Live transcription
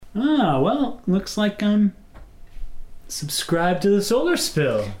Well, looks like I'm subscribed to the Solar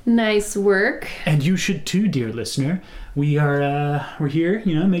Spill. Nice work. And you should too, dear listener. We're here,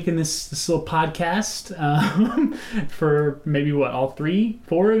 making this little podcast for maybe all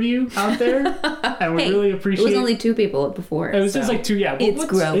 3-4 of you out there, and we really appreciate. It was only 2 people before. It was just like 2. Yeah, it's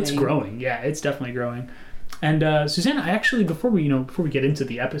growing. It's growing. Yeah, it's definitely growing. And Susanna, I actually before we get into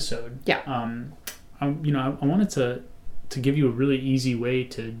the episode, I wanted to give you a really easy way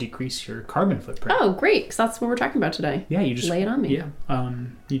to decrease your carbon footprint. Oh, great! Because that's what we're talking about today. Yeah, you just lay it on me. Yeah,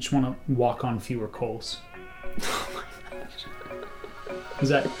 you just want to walk on fewer coals. Oh my gosh. Is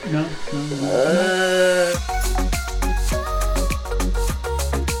that no?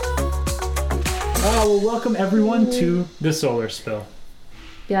 Oh, well, welcome everyone to the Solar Spill.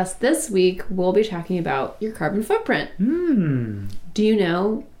 Yes, this week we'll be talking about your carbon footprint. Do you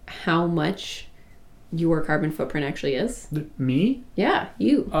know how much your carbon footprint actually is? Me? Yeah,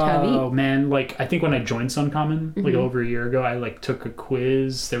 you. Oh man, I think when I joined Suncommon over a year ago, I took a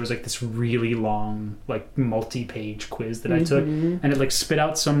quiz. There was this really long multi-page quiz that I took, and it spit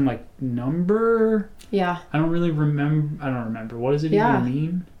out some number. Yeah. I don't remember. What does it even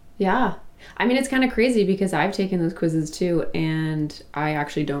mean? Yeah. I mean, it's kind of crazy because I've taken those quizzes too, and I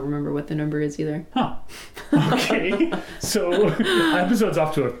actually don't remember what the number is either. Huh. Okay. So, episode's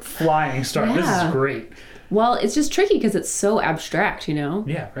off to a flying start. Yeah. This is great. Well, it's just tricky because it's so abstract,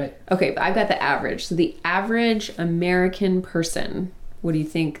 Yeah, right. Okay, but I've got the average. So the average American person, what do you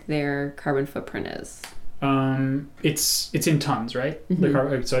think their carbon footprint is? It's in tons, right?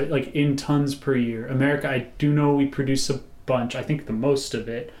 In tons per year. America, I do know we produce a bunch. I think the most of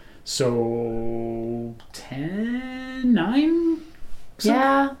it. So 9?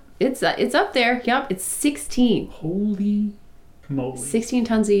 Yeah, it's up there. Yep, it's 16. Holy moly. 16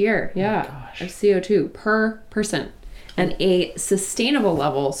 tons a year. Yeah. Oh gosh. Of CO2 per person. And a sustainable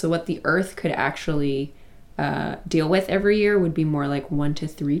level, so what the Earth could actually deal with every year would be more like 1 to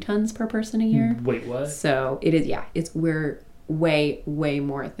 3 tons per person a year. Wait, what? So it is, we're way, way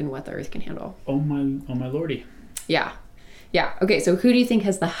more than what the Earth can handle. Oh my lordy. Yeah. Yeah. Okay. So who do you think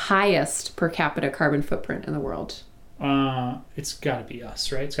has the highest per capita carbon footprint in the world? It's got to be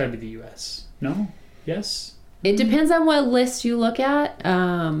us, right? It's got to be the U.S. No? Yes? It depends on what list you look at.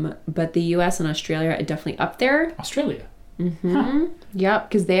 But the U.S. and Australia are definitely up there. Australia? Mm-hmm. Huh. Yep.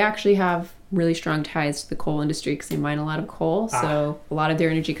 Because they actually have really strong ties to the coal industry because they mine a lot of coal. So a lot of their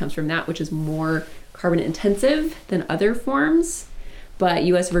energy comes from that, which is more carbon intensive than other forms. But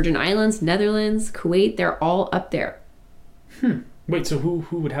U.S. Virgin Islands, Netherlands, Kuwait, they're all up there. Wait, so who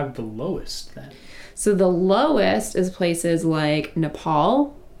would have the lowest then? So the lowest is places like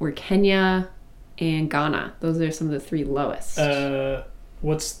Nepal or Kenya and Ghana. Those are some of the 3 lowest. Is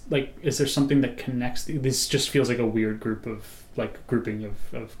there something that connects? This just feels like a weird group of grouping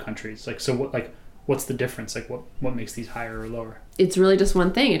of countries. What's the difference? What makes these higher or lower? It's really just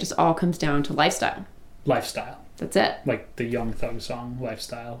one thing. It just all comes down to lifestyle. Lifestyle. That's it. Like the Young Thug song,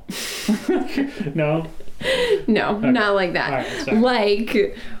 Lifestyle. No? No, okay. Not like that. All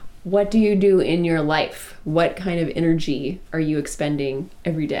right, what do you do in your life? What kind of energy are you expending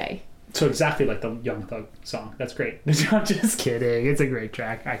every day? So exactly like the Young Thug song. That's great. I'm just kidding. It's a great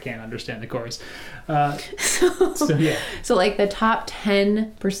track. I can't understand the chorus. So yeah. So the top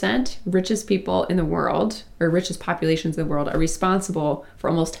 10% richest people in the world, or richest populations in the world, are responsible for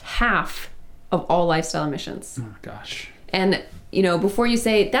almost half of all lifestyle emissions. Oh gosh. And before you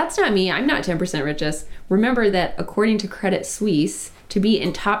say that's not me, I'm not 10% richest, remember that according to Credit Suisse, to be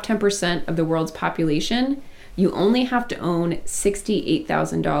in top 10% of the world's population, you only have to own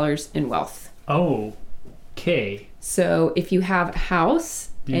 $68,000 in wealth. Oh, okay. So if you have a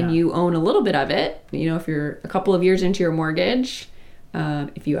house and you own a little bit of it, if you're a couple of years into your mortgage,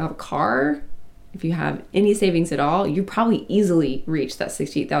 if you have a car, if you have any savings at all, you probably easily reach that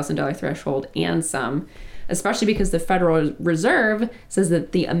 $68,000 threshold and some, especially because the Federal Reserve says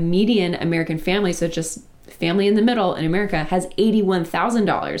that the median American family, so just family in the middle in America, has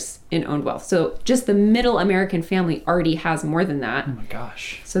 $81,000 in owned wealth. So just the middle American family already has more than that. Oh my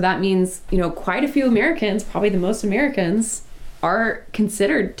gosh. So that means, quite a few Americans, probably the most Americans, are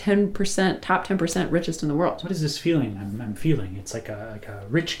considered top 10% richest in the world. What is this feeling I'm feeling? It's like a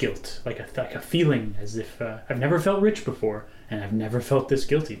rich guilt, like a feeling as if I've never felt rich before, and I've never felt this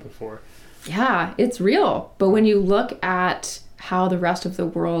guilty before. Yeah, it's real. But when you look at how the rest of the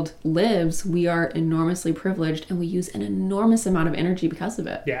world lives, we are enormously privileged, and we use an enormous amount of energy because of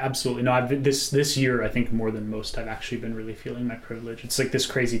it. Yeah, absolutely. No, this year, I think more than most, I've actually been really feeling my privilege. It's this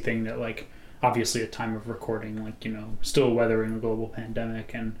crazy thing that obviously at time of recording, still weathering a global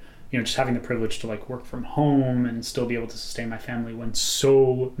pandemic and just having the privilege to like work from home and still be able to sustain my family when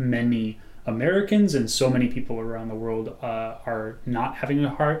so many Americans and so many people around the world are not having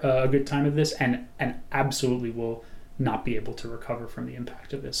a good time of this and absolutely will not be able to recover from the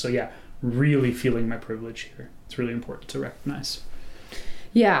impact of this. So yeah, really feeling my privilege here. It's really important to recognize.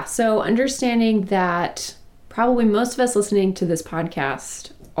 Yeah, so understanding that probably most of us listening to this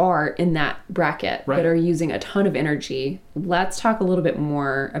podcast are in that bracket that are using a ton of energy. Let's talk a little bit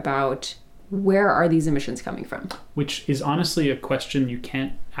more about where are these emissions coming from? Which is honestly a question you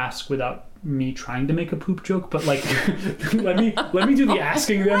can't ask without me trying to make a poop joke, but like let me do the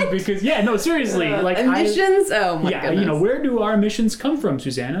asking them because seriously, like emissions. Oh my goodness. Where do our emissions come from,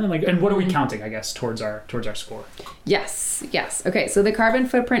 Susanna? And what are we counting, I guess, towards our score? Yes. Okay, so the carbon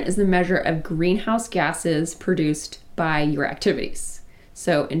footprint is the measure of greenhouse gases produced by your activities.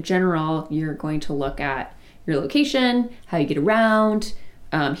 So in general, you're going to look at your location, how you get around,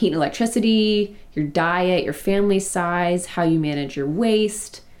 heat and electricity, your diet, your family size, how you manage your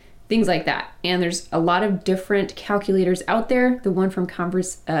waste, things like that. And there's a lot of different calculators out there. The one from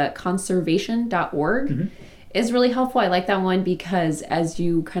conservation.org is really helpful. I like that one because as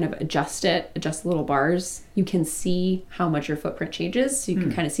you kind of adjust the little bars, you can see how much your footprint changes. So you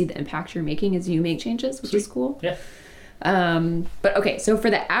can kind of see the impact you're making as you make changes, which is cool. Yeah. But okay, so for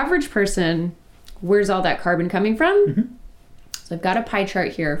the average person, where's all that carbon coming from? So I've got a pie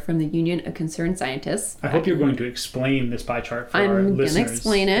chart here from the Union of Concerned Scientists. I hope you're going to explain this pie chart for our listeners. I'm going to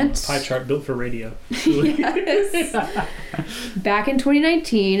explain it. Pie chart built for radio. Yes. Back in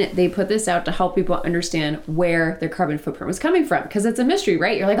 2019, they put this out to help people understand where their carbon footprint was coming from. Because it's a mystery,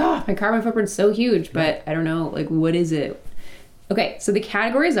 right? You're like, oh, my carbon footprint's so huge, but I don't know, like, what is it? Okay, so the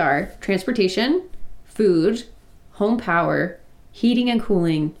categories are transportation, food, home power, heating and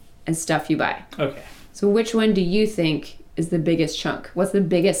cooling, and stuff you buy. Okay. So which one do you think is the biggest chunk? What's the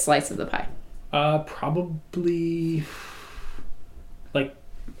biggest slice of the pie? Probably like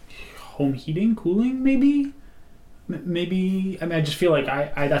home heating, cooling, maybe. Maybe. I mean, I just feel like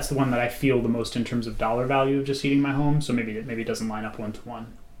I that's the one that I feel the most in terms of dollar value of just heating my home. So maybe it doesn't line up 1-to-1.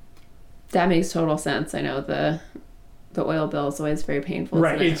 That makes total sense. I know the oil bill is always very painful.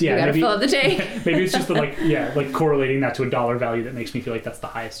 Right. You gotta fill up the tank. Maybe it's just like correlating that to a dollar value that makes me feel like that's the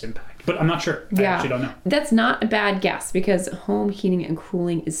highest impact. But I'm not sure. I actually don't know. That's not a bad guess because home heating and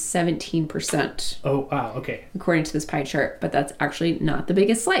cooling is 17%. Oh, wow. Okay. According to this pie chart, but that's actually not the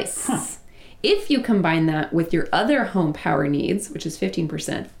biggest slice. Huh. If you combine that with your other home power needs, which is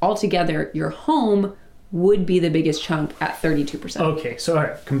 15%, altogether your home would be the biggest chunk at 32%. Okay, so all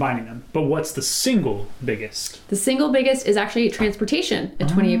right, combining them. But what's the single biggest? The single biggest is actually transportation at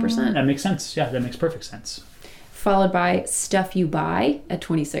 28%. That makes sense. Yeah, that makes perfect sense. Followed by stuff you buy at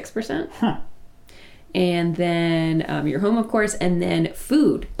 26%. Huh. And then your home, of course, and then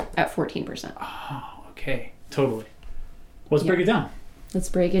food at 14%. Oh, okay. Totally. Let's break it down. Let's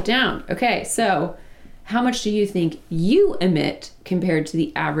break it down. Okay, so how much do you think you emit compared to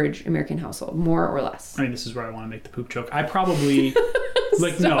the average American household, more or less? I mean, this is where I want to make the poop joke. I probably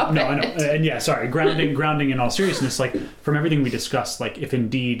no, I know. And yeah, sorry, grounding in all seriousness, like from everything we discussed, like if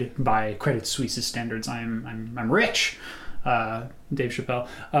indeed by Credit Suisse's standards I'm rich, Dave Chappelle,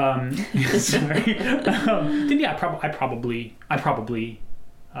 sorry. Then yeah, I probably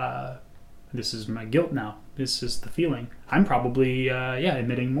this is my guilt now. This is the feeling. I'm probably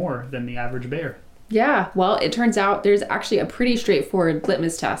emitting more than the average bear. Yeah, well, it turns out there's actually a pretty straightforward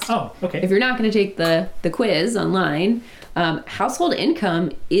litmus test. Oh, okay. If you're not going to take the quiz online, household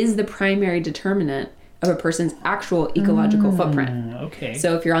income is the primary determinant of a person's actual ecological footprint. Okay.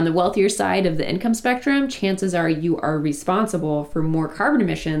 So if you're on the wealthier side of the income spectrum, chances are you are responsible for more carbon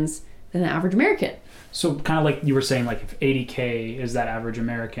emissions than the average American. So kind of like you were saying, like if 80K is that average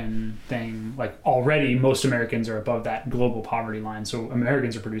American thing, like already most Americans are above that global poverty line. So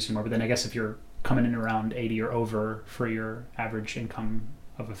Americans are producing more. But then I guess if you're coming in around 80 or over for your average income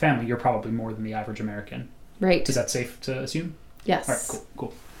of a family, you're probably more than the average American. Right. Is that safe to assume? Yes. All right,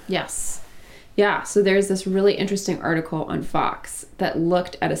 cool. Yes. Yeah, so there's this really interesting article on Fox that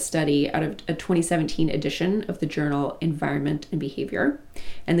looked at a study out of a 2017 edition of the journal Environment and Behavior.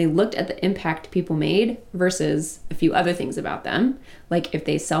 And they looked at the impact people made versus a few other things about them, like if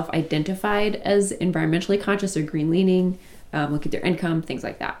they self-identified as environmentally conscious or green-leaning, look at their income, things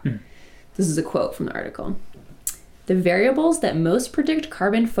like that. This is a quote from the article. The variables that most predict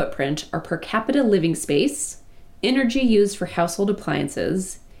carbon footprint are per capita living space, energy used for household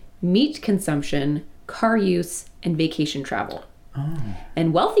appliances, meat consumption, car use, and vacation travel. Oh.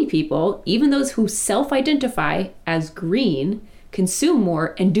 And wealthy people, even those who self-identify as green, consume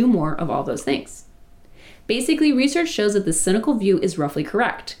more and do more of all those things. Basically, research shows that the cynical view is roughly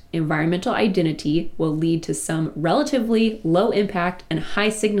correct. Environmental identity will lead to some relatively low impact and high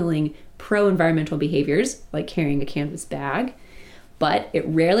signaling pro-environmental behaviors, like carrying a canvas bag, but it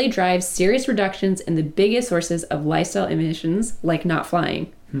rarely drives serious reductions in the biggest sources of lifestyle emissions, like not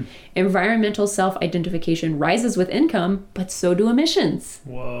flying. Environmental self-identification rises with income, but so do emissions.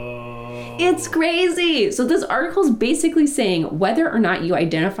 Whoa. It's crazy. So this article is basically saying whether or not you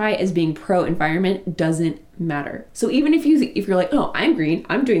identify as being pro-environment doesn't matter. So even if you're like, oh, I'm green,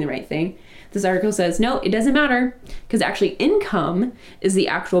 I'm doing the right thing, this article says, no, it doesn't matter, because actually income is the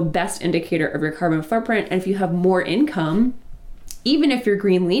actual best indicator of your carbon footprint. And if you have more income, even if you're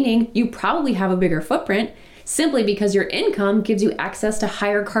green leaning, you probably have a bigger footprint, simply because your income gives you access to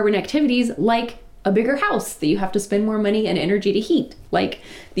higher carbon activities, like a bigger house that you have to spend more money and energy to heat, like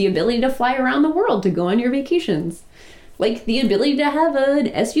the ability to fly around the world to go on your vacations, like the ability to have an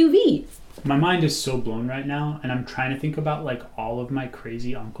SUV. My mind is so blown right now, and I'm trying to think about like all of my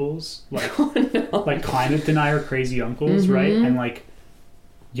crazy uncles, like like climate denier crazy uncles, right? And like,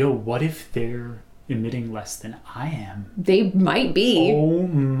 yo, what if they're emitting less than I am? They might be. Oh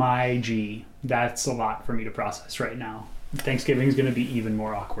my G. That's a lot for me to process right now. Thanksgiving's gonna be even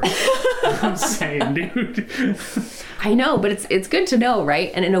more awkward. I'm saying, dude. I know, but it's good to know,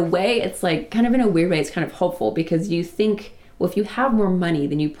 right? And in a way, it's like, kind of in a weird way, it's kind of hopeful, because you think, well, if you have more money,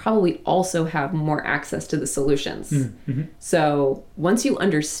 then you probably also have more access to the solutions. So once you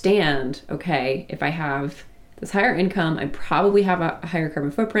understand, okay, if I have this higher income, I probably have a higher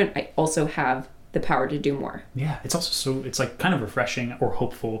carbon footprint, I also have the power to do more. Yeah, it's also it's like kind of refreshing or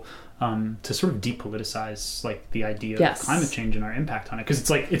hopeful to sort of depoliticize like the idea of climate change and our impact on it, because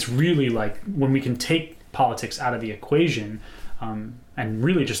it's really like when we can take politics out of the equation and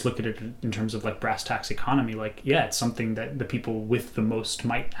really just look at it in terms of like brass tacks economy, like, yeah, it's something that the people with the most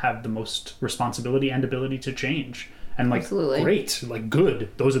might have the most responsibility and ability to change. And like, great, like good,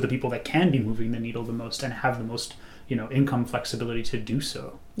 those are the people that can be moving the needle the most and have the most, income flexibility to do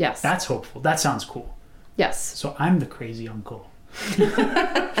so. Yes. That's hopeful. That sounds cool. Yes. So I'm the crazy uncle.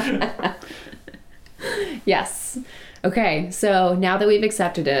 Yes. Okay, so now that we've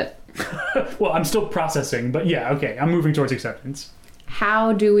accepted it. Well, I'm still processing, but yeah, okay, I'm moving towards acceptance.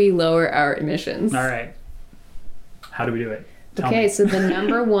 How do we lower our emissions? All right. How do we do it? Okay, so the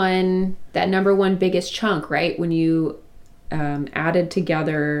number one biggest chunk, right? When you added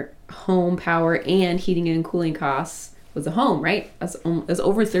together home power and heating and cooling costs was the home, right? That's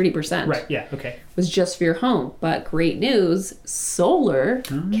over 30%. Right, yeah, okay. Was just for your home. But great news, solar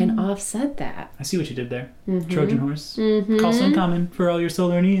can offset that. I see what you did there. Trojan horse. Call Sun Common for all your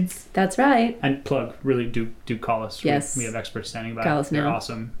solar needs. That's right. And plug, really do call us. Yes. We have experts standing by. Call us They're now.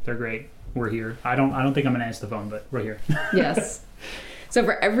 Awesome. They're great. We're here. I don't think I'm going to answer the phone, but we're here. Yes. So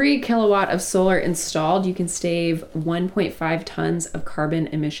for every kilowatt of solar installed, you can save 1.5 tons of carbon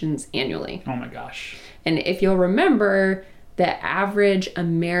emissions annually. Oh my gosh. And if you'll remember, the average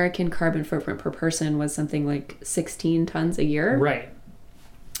American carbon footprint per person was something like 16 tons a year. Right.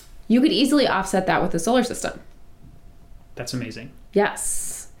 You could easily offset that with a solar system. That's amazing.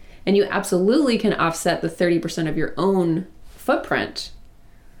 Yes. And you absolutely can offset the 30% of your own footprint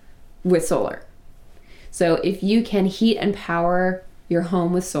with solar. So if you can heat and power your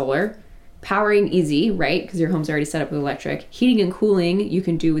home with solar, powering easy, right? Because your home's already set up with electric. Heating and cooling you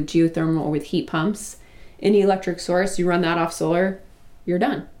can do with geothermal or with heat pumps. Any electric source, you run that off solar, you're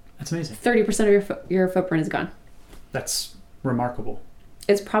done. That's amazing. 30% of your footprint is gone. That's remarkable.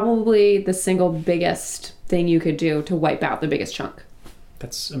 It's probably the single biggest thing you could do to wipe out the biggest chunk.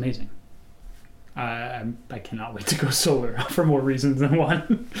 That's amazing. I cannot wait to go solar for more reasons than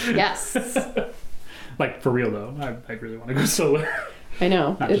one. Yes. Like, for real, though. I really want to go solar. I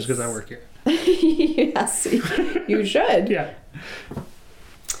know. Not just because I work here. Yes, you should. Yeah.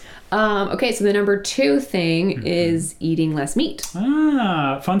 Okay, so the number 2 thing is eating less meat.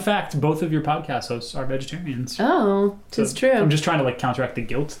 Fun fact, both of your podcast hosts are vegetarians. Oh, it's true. I'm just trying to counteract the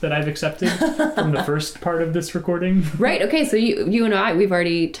guilt that I've accepted from the first part of this recording. Right, okay, so you and I, we've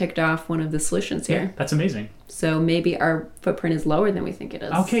already ticked off one of the solutions here. Yeah, that's amazing. So maybe our footprint is lower than we think it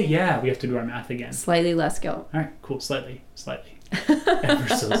is. Okay, yeah, we have to do our math again. Slightly less guilt. All right, cool, slightly. Ever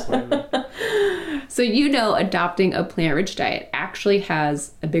so slightly. So adopting a plant-rich diet actually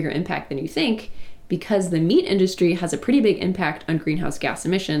has a bigger impact than you think, because the meat industry has a pretty big impact on greenhouse gas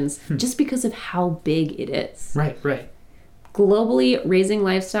emissions just because of how big it is. Right. Globally, raising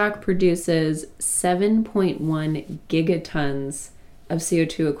livestock produces 7.1 gigatons of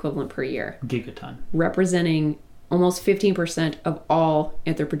CO2 equivalent per year. Gigaton. Representing almost 15% of all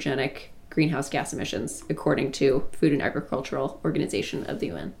anthropogenic greenhouse gas emissions, according to Food and Agricultural Organization of the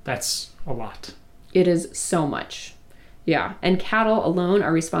UN. That's a lot. It is so much. Yeah. And cattle alone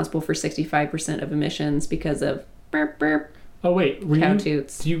are responsible for 65% of emissions because of burp, burp. Oh, wait. Cow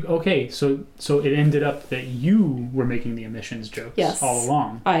toots. Okay, so it ended up that you were making the emissions jokes all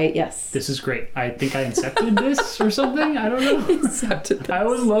along. Yes. This is great. I think I incepted this or something. I don't know. Incepted this. I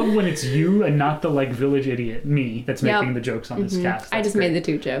always love when it's you and not the like village idiot, me, that's making the jokes on this cast. I just made the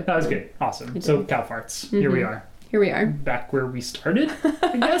 2 jokes. That was good. Awesome. So cow farts. Here we are. Here we are. Back where we started,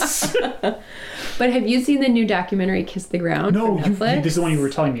 I guess. But have you seen the new documentary Kiss the Ground from Netflix? This is the one you were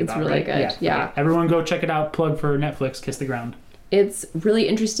telling me about, right? It's really good. Yeah. Okay. Everyone go check it out. Plug for Netflix, Kiss the Ground. It's really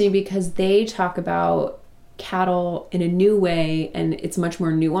interesting because they talk about cattle in a new way, and it's much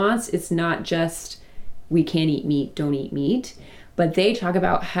more nuanced. It's not just we can't eat meat, don't eat meat. But they talk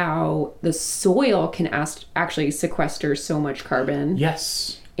about how the soil can actually sequester so much carbon.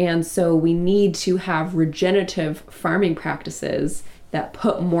 Yes. And so we need to have regenerative farming practices that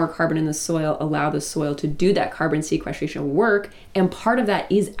put more carbon in the soil, allow the soil to do that carbon sequestration work. And part of that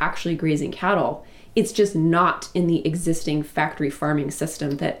is actually grazing cattle. It's just not in the existing factory farming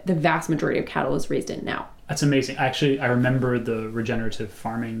system that the vast majority of cattle is raised in now. That's amazing. Actually, I remember the regenerative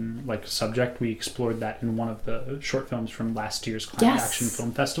farming subject. We explored that in one of the short films from last year's Climate Action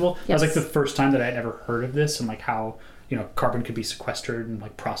Film Festival. That was the first time that I had ever heard of this and how carbon could be sequestered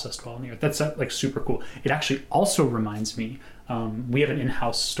and processed well in the earth. That's super cool. It actually also reminds me, we have an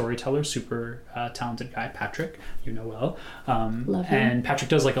in-house storyteller, super talented guy, Patrick, well. Love him. And Patrick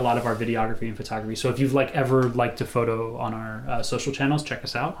does a lot of our videography and photography. So if you've ever liked a photo on our social channels, check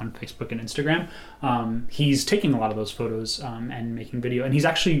us out on Facebook and Instagram. He's taking a lot of those photos and making video. And he's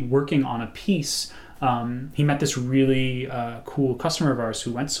actually working on a piece. He met this really cool customer of ours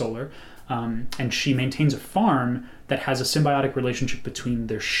who went solar. And she maintains a farm that has a symbiotic relationship between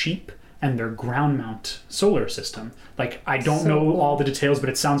their sheep and their ground mount solar system. I don't know all the details, but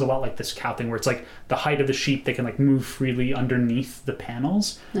it sounds a lot like this cow thing where it's the height of the sheep, they can move freely underneath the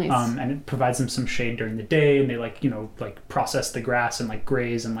panels. Nice. And it provides them some shade during the day, and they process the grass and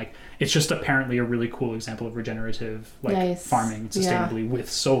graze, and it's just apparently a really cool example of regenerative farming sustainably with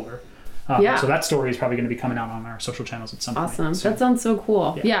solar. So that story is probably going to be coming out on our social channels at some point. Awesome. That sounds so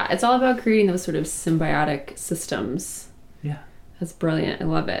cool. Yeah, it's all about creating those sort of symbiotic systems. Yeah. That's brilliant. I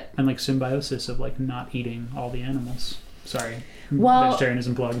love it. And symbiosis of not eating all the animals. Sorry. Well,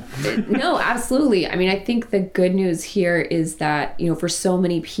 vegetarianism plug. No, absolutely. I mean, I think the good news here is that, for so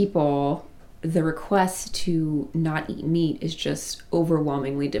many people, the request to not eat meat is just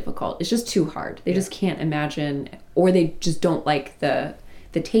overwhelmingly difficult. It's just too hard. They just can't imagine, or they just don't like the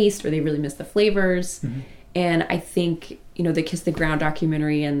taste, or they really miss the flavors. Mm-hmm. And I think, the Kiss the Ground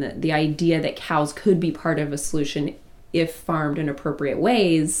documentary and the idea that cows could be part of a solution if farmed in appropriate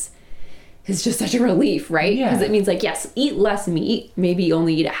ways is just such a relief, right? Because it means yes, eat less meat, maybe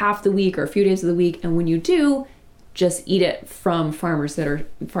only eat it half the week or a few days of the week. And when you do, just eat it from farmers that are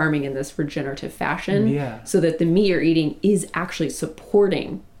farming in this regenerative fashion, so that the meat you're eating is actually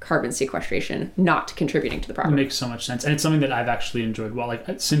supporting carbon sequestration, not contributing to the problem. It makes so much sense. And it's something that I've actually enjoyed. Well,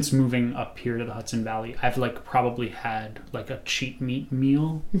 since moving up here to the Hudson Valley, I've probably had a cheat meat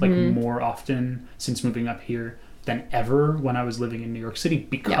meal more often since moving up here than ever when I was living in New York City,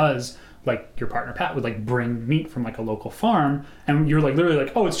 because your partner Pat would bring meat from a local farm, and you're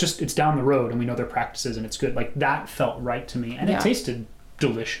literally oh, it's down the road and we know their practices and it's good. That felt right to me, and it tasted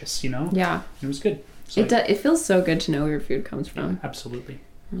delicious, Yeah. It was good. So it feels so good to know where your food comes from. Yeah, absolutely.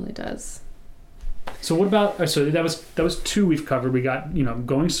 It really does. So what about, so that was 2 we've covered. We got,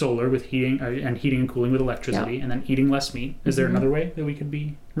 going solar with heating and cooling with electricity, and then eating less meat. Is there another way that we could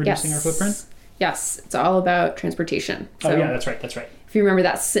be reducing our footprint? Yes, it's all about transportation. So, that's right. If you remember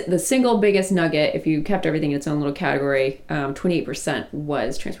the single biggest nugget, if you kept everything in its own little category, 28%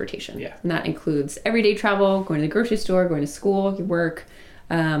 was transportation. Yeah. And that includes everyday travel, going to the grocery store, going to school, your work,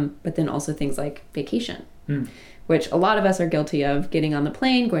 but then also things like vacation, which a lot of us are guilty of, getting on the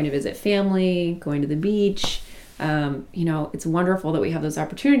plane, going to visit family, going to the beach. It's wonderful that we have those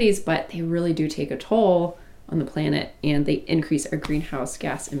opportunities, but they really do take a toll on the planet, and they increase our greenhouse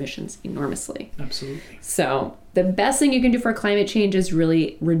gas emissions enormously. Absolutely. So the best thing you can do for climate change is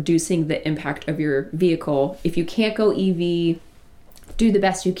really reducing the impact of your vehicle. If you can't go EV, do the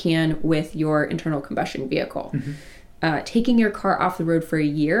best you can with your internal combustion vehicle. Taking your car off the road for a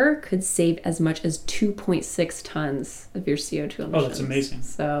year could save as much as 2.6 tons of your CO2 emissions. Oh, that's amazing.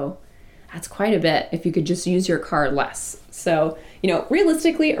 So that's quite a bit if you could just use your car less. So,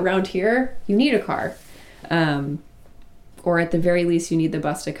 realistically, around here, you need a car. Or at the very least, you need the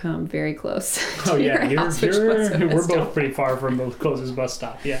bus to come very close. Oh yeah, we're both pretty far from the closest bus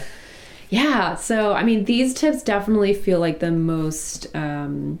stop. Yeah. Yeah. So, these tips definitely feel like the most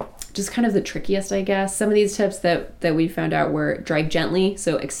just kind of the trickiest, I guess. Some of these tips that we found out were drive gently,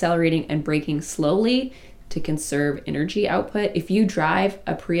 so accelerating and braking slowly to conserve energy output. If you drive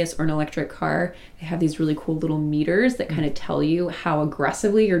a Prius or an electric car, they have these really cool little meters that kind of tell you how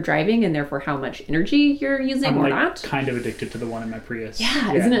aggressively you're driving and therefore how much energy you're using or not. I'm kind of addicted to the one in my Prius.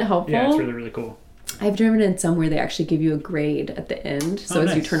 Yeah, isn't it helpful? Yeah, it's really, really cool. I've driven in some where they actually give you a grade at the end. So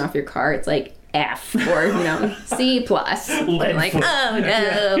as you turn off your car, it's like F or, C+. I'm like, oh no.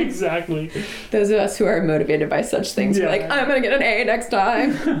 Yeah, exactly. Those of us who are motivated by such things are like, I'm going to get an A next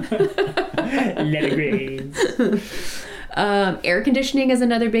time. Letter grades. Air conditioning is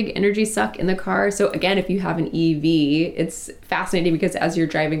another big energy suck in the car. So again, if you have an EV, it's fascinating because as you're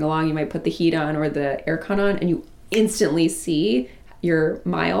driving along, you might put the heat on or the aircon on and you instantly see your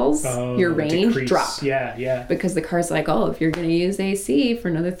miles, your range drop. Yeah. Because the car's like, if you're going to use AC for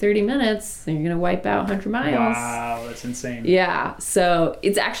another 30 minutes, then you're going to wipe out 100 miles. Wow, that's insane. Yeah. So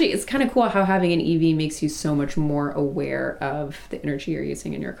it's kind of cool how having an EV makes you so much more aware of the energy you're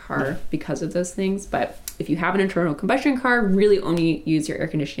using in your car because of those things. But if you have an internal combustion car, really only use your air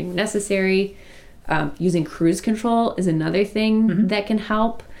conditioning when necessary. Using cruise control is another thing that can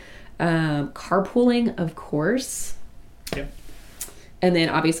help. Carpooling, of course. Yep. And then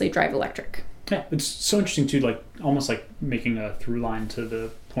obviously drive electric. Yeah, it's so interesting too, like almost like making a through line to the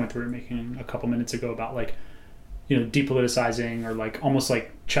point we were making a couple minutes ago about like, depoliticizing or like almost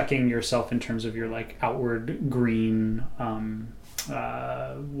like checking yourself in terms of your like outward green,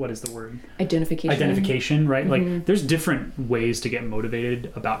 what is the word? Identification, right? Like there's different ways to get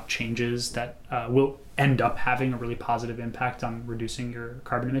motivated about changes that will end up having a really positive impact on reducing your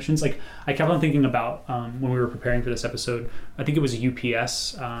carbon emissions. Like I kept on thinking about when we were preparing for this episode, I think it was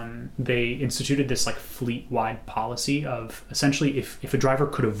UPS, they instituted this like fleet-wide policy of essentially if a driver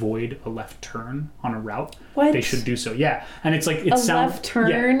could avoid a left turn on a route, they should do so. Yeah. And it's like a left turn?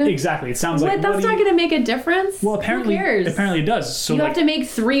 Yeah, exactly. It sounds like that's not going to make a difference. Well, apparently it does. So you have to make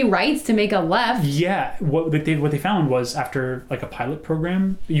 3 rights to make a left. Yeah. What they found was after like a pilot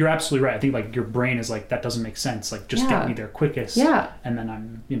program, you're absolutely right. I think like your brain is like, that doesn't make sense. Like just get me there quickest. Yeah. And then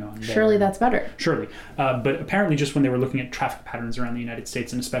I'm there. Surely that's better. Surely. But apparently just when they were looking at traffic patterns around the United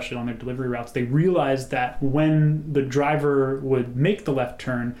States and especially on their delivery routes, they realized that when the driver would make the left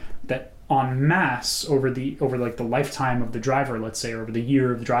turn, that en masse over like the lifetime of the driver, let's say, over the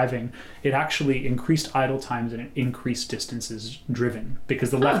year of driving, it actually increased idle times and it increased distances driven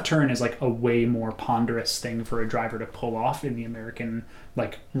because the left turn is like a way more ponderous thing for a driver to pull off in the American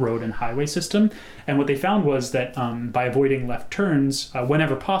like road and highway system. And what they found was that by avoiding left turns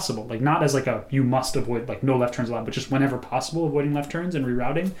whenever possible, like not as like you must avoid like no left turns allowed, but just whenever possible avoiding left turns and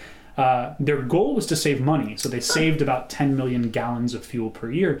rerouting, their goal was to save money. So they saved about 10 million gallons of fuel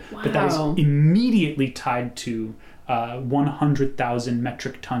per year. Wow. But that was immediately tied to 100,000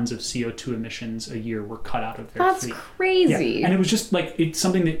 metric tons of CO2 emissions a year were cut out of their fleet. That's crazy. Yeah. And it was just like, it's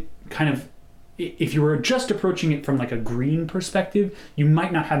something that kind of, if you were just approaching it from like a green perspective, you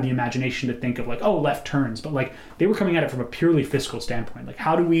might not have the imagination to think of like, left turns. But like they were coming at it from a purely fiscal standpoint. Like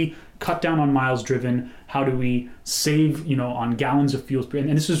how do we cut down on miles driven? How do we save, on gallons of fuel?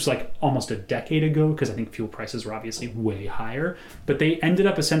 And this was like almost a decade ago because I think fuel prices were obviously way higher. But they ended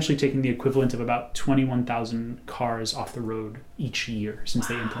up essentially taking the equivalent of about 21,000 cars off the road each year since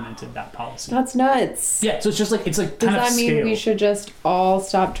they implemented that policy. That's nuts. Yeah, so it's just like Does that mean we should just all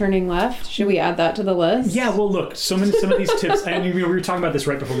stop turning left? Should we add that to the list? Yeah, well, look, some of these tips, I mean, we were talking about this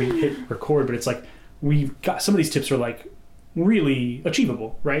right before we hit record, but it's like we've got some of these tips are like really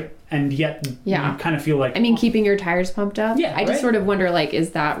achievable, right? And yet you kind of feel like... I mean, keeping your tires pumped up? Yeah, I just sort of wonder, like,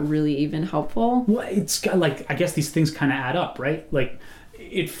 is that really even helpful? Well, it's got, like, I guess these things kind of add up, right? Like,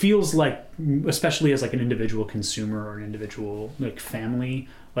 it feels like, especially as, like, an individual consumer or an individual, like, family...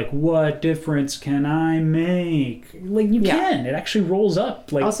 Like, what difference can I make? Like, you can. It actually rolls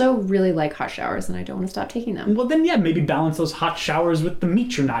up. Like, also, really like hot showers, and I don't want to stop taking them. Well, then, maybe balance those hot showers with the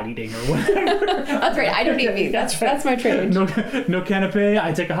meat you're not eating or whatever. That's right. I don't eat meat. That's my trade. No canapé.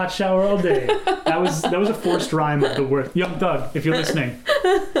 I take a hot shower all day. That was a forced rhyme of the word. Young Thug, if you're listening.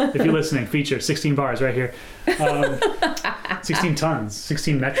 Feature 16 bars right here.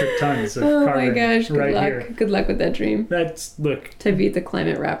 16 metric tons of carbon. Oh my gosh! Good luck. Here. Good luck with that dream. To beat the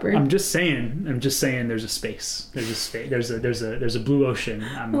climate rapper. I'm just saying. There's a space. There's a blue ocean.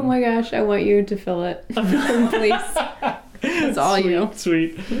 Oh my gosh! I want you to fill it, please. It's all you.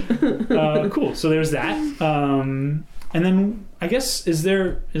 Sweet. Cool. So there's that. And then I guess is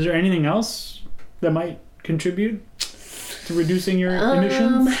there anything else that might contribute to to reducing your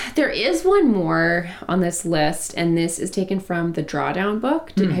emissions? There is one more on this list, and this is taken from the Drawdown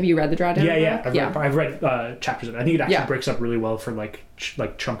book. Have you read the Drawdown book? I've read chapters of it. I think it actually breaks up really well for like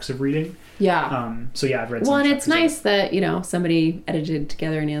chunks of reading. Yeah. So yeah, I've read some. Well, and it's nice that, somebody edited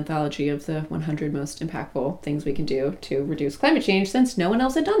together an anthology of the 100 most impactful things we can do to reduce climate change, since no one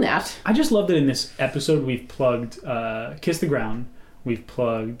else had done that. I just love that in this episode we've plugged Kiss the Ground, we've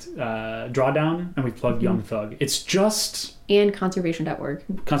plugged Drawdown, and we've plugged Young Thug. It's just... And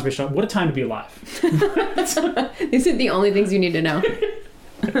conservation.org. Conservation. What a time to be alive. These are the only things you need to know.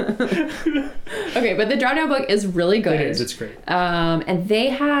 Okay, but the Drawdown book is really good. It is. It's great. And they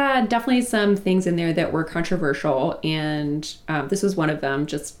had definitely some things in there that were controversial, and this was one of them,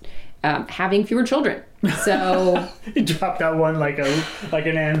 just having fewer children. So... You dropped that one like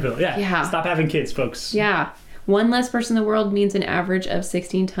an anvil. Yeah. Stop having kids, folks. Yeah. One less person in the world means an average of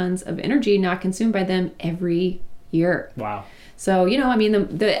 16 tons of energy not consumed by them every year. Wow. So,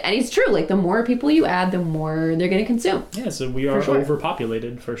 and it's true, like the more people you add, the more they're going to consume. Yeah, so we are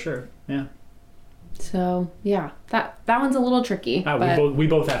overpopulated for sure. Yeah. So, yeah, that one's a little tricky. We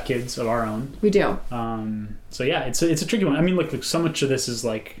both have kids of our own. We do. So yeah, it's a tricky one. I mean, look, so much of this is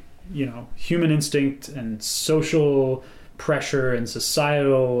like, human instinct and social pressure and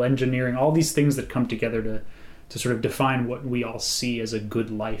societal engineering, all these things that come together to sort of define what we all see as a good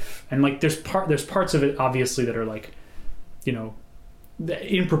life. And like there's parts of it obviously that are like,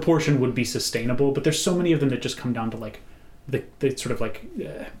 in proportion would be sustainable, but there's so many of them that just come down to like the sort of like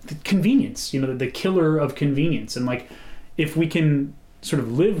the convenience, the killer of convenience. And like if we can sort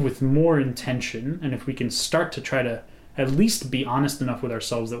of live with more intention, and if we can start to try to at least be honest enough with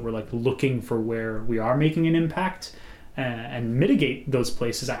ourselves that we're like looking for where we are making an impact, and mitigate those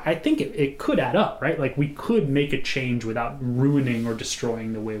places, I think it could add up, right? Like we could make a change without ruining or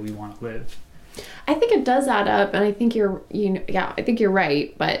destroying the way we want to live. I think it does add up, and I think I think you're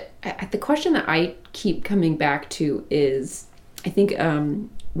right. But the question that I keep coming back to is, I think,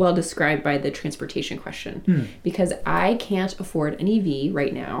 well described by the transportation question, because I can't afford an EV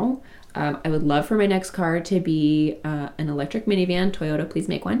right now. I would love for my next car to be an electric minivan. Toyota, please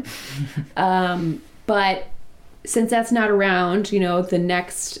make one. But since that's not around, the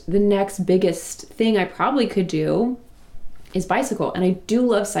next biggest thing I probably could do is bicycle. And I do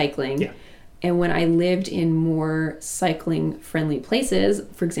love cycling. Yeah. And when I lived in more cycling friendly places,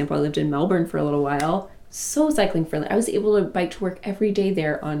 for example, I lived in Melbourne for a little while, so cycling friendly. I was able to bike to work every day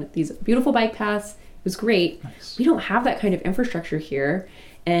there on these beautiful bike paths. It was great. Nice. We don't have that kind of infrastructure here.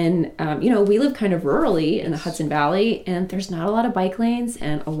 And, we live kind of rurally in the Hudson Valley, and there's not a lot of bike lanes,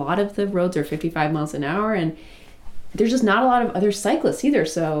 and a lot of the roads are 55 miles an hour, and there's just not a lot of other cyclists either.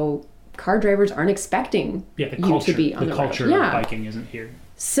 So car drivers aren't expecting you to be on the road. The culture of biking isn't here.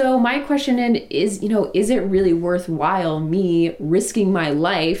 So my question is, is it really worthwhile me risking my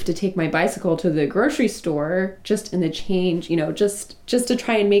life to take my bicycle to the grocery store just in the change, just to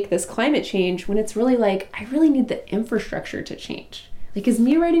try and make this climate change, when it's really like, I really need the infrastructure to change? Like, is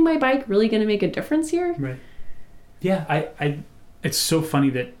me riding my bike really going to make a difference here? Right. Yeah, I it's so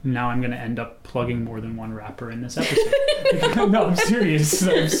funny that now I'm going to end up plugging more than one rapper in this episode. No, I'm serious.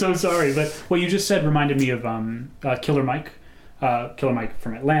 I'm so sorry. But what you just said reminded me of Killer Mike. Killer Mike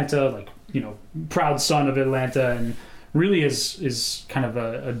from Atlanta, like, proud son of Atlanta, and really is kind of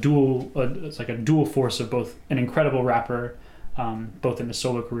a dual force of both an incredible rapper, both in his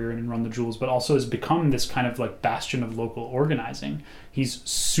solo career and in Run the Jewels, but also has become this kind of like bastion of local organizing. He's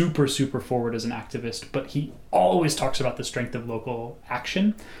super, super forward as an activist, but he always talks about the strength of local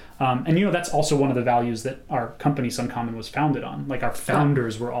action. And that's also one of the values that our company Suncommon was founded on. Like our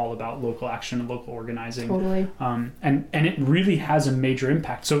founders were all about local action and local organizing. Totally. And it really has a major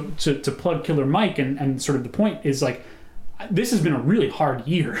impact. So to plug Killer Mike and sort of the point is like, this has been a really hard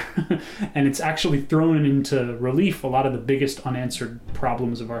year, and it's actually thrown into relief a lot of the biggest unanswered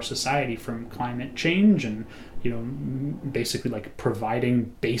problems of our society, from climate change and, basically like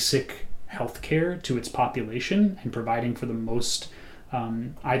providing basic healthcare to its population and providing for the most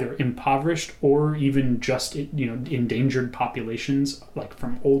either impoverished or even just endangered populations, like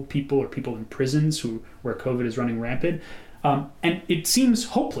from old people or people in prisons where COVID is running rampant. And it seems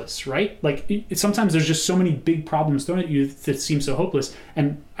hopeless, right? Like sometimes there's just so many big problems thrown at you that seem so hopeless.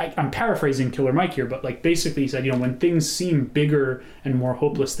 And I'm paraphrasing Killer Mike here, but like basically he said, when things seem bigger and more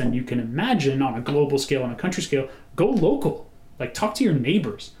hopeless than you can imagine on a global scale, on a country scale, go local. Like talk to your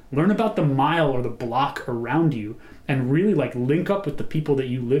neighbors, learn about the mile or the block around you, and really like link up with the people that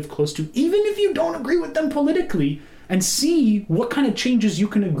you live close to, even if you don't agree with them politically, and see what kind of changes you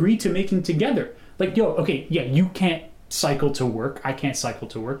can agree to making together. Like, you can't cycle to work. I can't cycle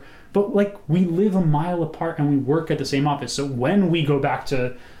to work. But like we live a mile apart and we work at the same office. So when we go back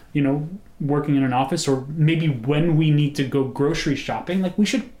to, you know, working in an office, or maybe when we need to go grocery shopping, like we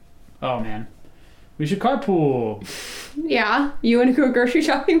should carpool. Yeah. You want to go grocery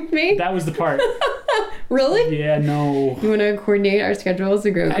shopping with me? That was the part. Really? Yeah, no. You want to coordinate our schedules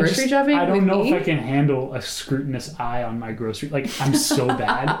to go grocery shopping with me? I don't know if I can handle a scrutinous eye on my grocery. Like, I'm so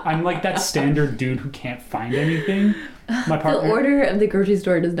bad. I'm like that standard dude who can't find anything. My partner. The order of the grocery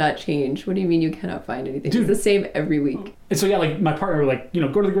store does not change. What do you mean you cannot find anything? Dude, it's the same every week. And so, yeah, like my partner would like, you know,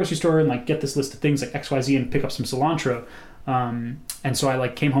 go to the grocery store and like get this list of things like XYZ and pick up some cilantro. And so I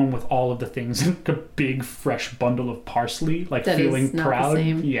like came home with all of the things, like a big fresh bundle of parsley, like that feeling is not proud. The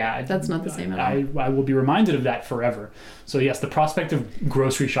same. Yeah, that's not the same at all. I will be reminded of that forever. So yes, the prospect of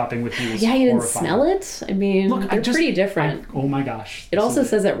grocery shopping with you is you didn't horrifying. Smell it? I mean, look, they're pretty different. Oh my gosh! It also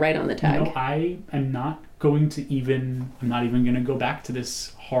says it right on the tag. You know, I am not going to I'm not even going to go back to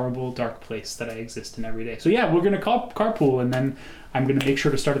this horrible dark place that I exist in every day. So yeah, we're going to carpool, and then I'm going to make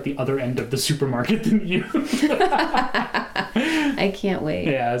sure to start at the other end of the supermarket than you. I can't wait.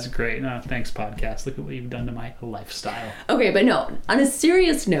 Yeah, that's great. No, thanks, podcast. Look at what you've done to my lifestyle. Okay, but no, on a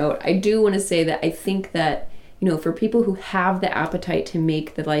serious note, I do want to say that I think that, you know, for people who have the appetite to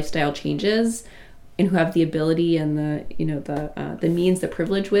make the lifestyle changes and who have the ability and the, you know, the means, the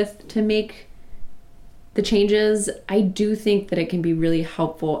privilege with to make the changes, I do think that it can be really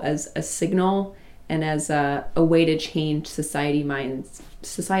helpful as a signal and as a way to change society's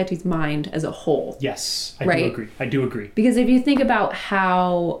mind as a whole. Yes, I do agree. Because if you think about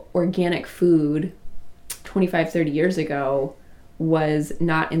how organic food 25, 30 years ago was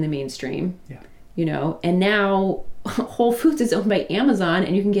not in the mainstream, you know, and now Whole Foods is owned by Amazon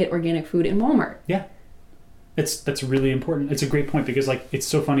and you can get organic food in Walmart. Yeah. That's really important. It's a great point because like it's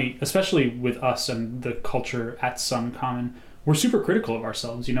so funny, especially with us and the culture at Sun Common. We're super critical of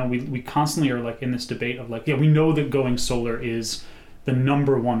ourselves. You know, we constantly are like in this debate of like, yeah, we know that going solar is the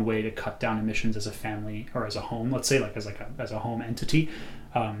number one way to cut down emissions as a family or as a home. Let's say like as a home entity,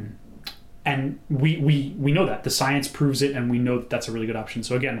 and we know that the science proves it, and we know that that's a really good option.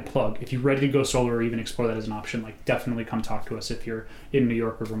 So again, plug if you're ready to go solar or even explore that as an option, like definitely come talk to us if you're in New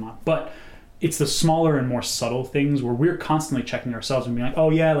York or Vermont. But it's the smaller and more subtle things where we're constantly checking ourselves and being like, oh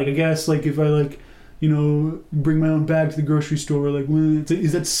yeah, like I guess like if I like, you know, bring my own bag to the grocery store, like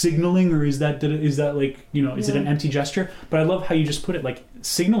is that signaling or is that like, you know, is it an empty gesture? But I love how you just put it, like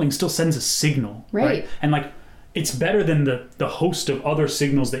signaling still sends a signal, right? And like it's better than the host of other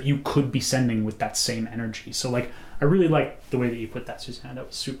signals that you could be sending with that same energy. So like I really like the way that you put that, Susanna. That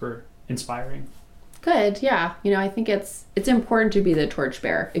was super inspiring. Good, yeah. You know, I think it's important to be the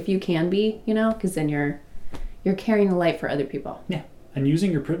torchbearer if you can be, you know, because then you're carrying the light for other people. Yeah, and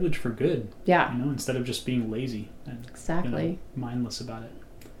using your privilege for good. Yeah, you know, instead of just being lazy and exactly, you know, mindless about it.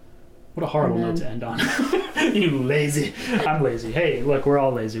 What a horrible note to end on. You lazy. I'm lazy. Hey, look, we're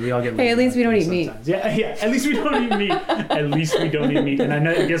all lazy. We all get lazy. Hey, at least we don't eat sometimes. meat. Yeah. At least we don't eat meat. At least we don't eat meat. And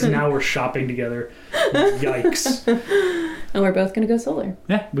I guess now we're shopping together. Yikes. And we're both going to go solar.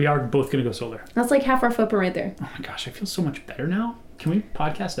 Yeah, we are both going to go solar. That's like half our footprint right there. Oh my gosh, I feel so much better now. Can we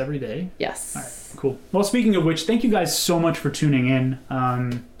podcast every day? Yes. All right, cool. Well, speaking of which, thank you guys so much for tuning in.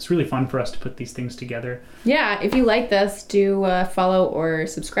 It's really fun for us to put these things together. Yeah, if you like this, do follow or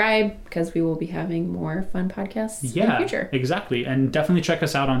subscribe because we will be having more fun podcasts in the future. Exactly. And definitely check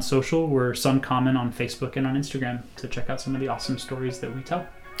us out on social. We're Sun Common on Facebook and on Instagram to check out some of the awesome stories that we tell.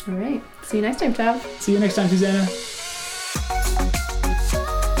 All right. See you next time, Tav. See you next time, Susanna.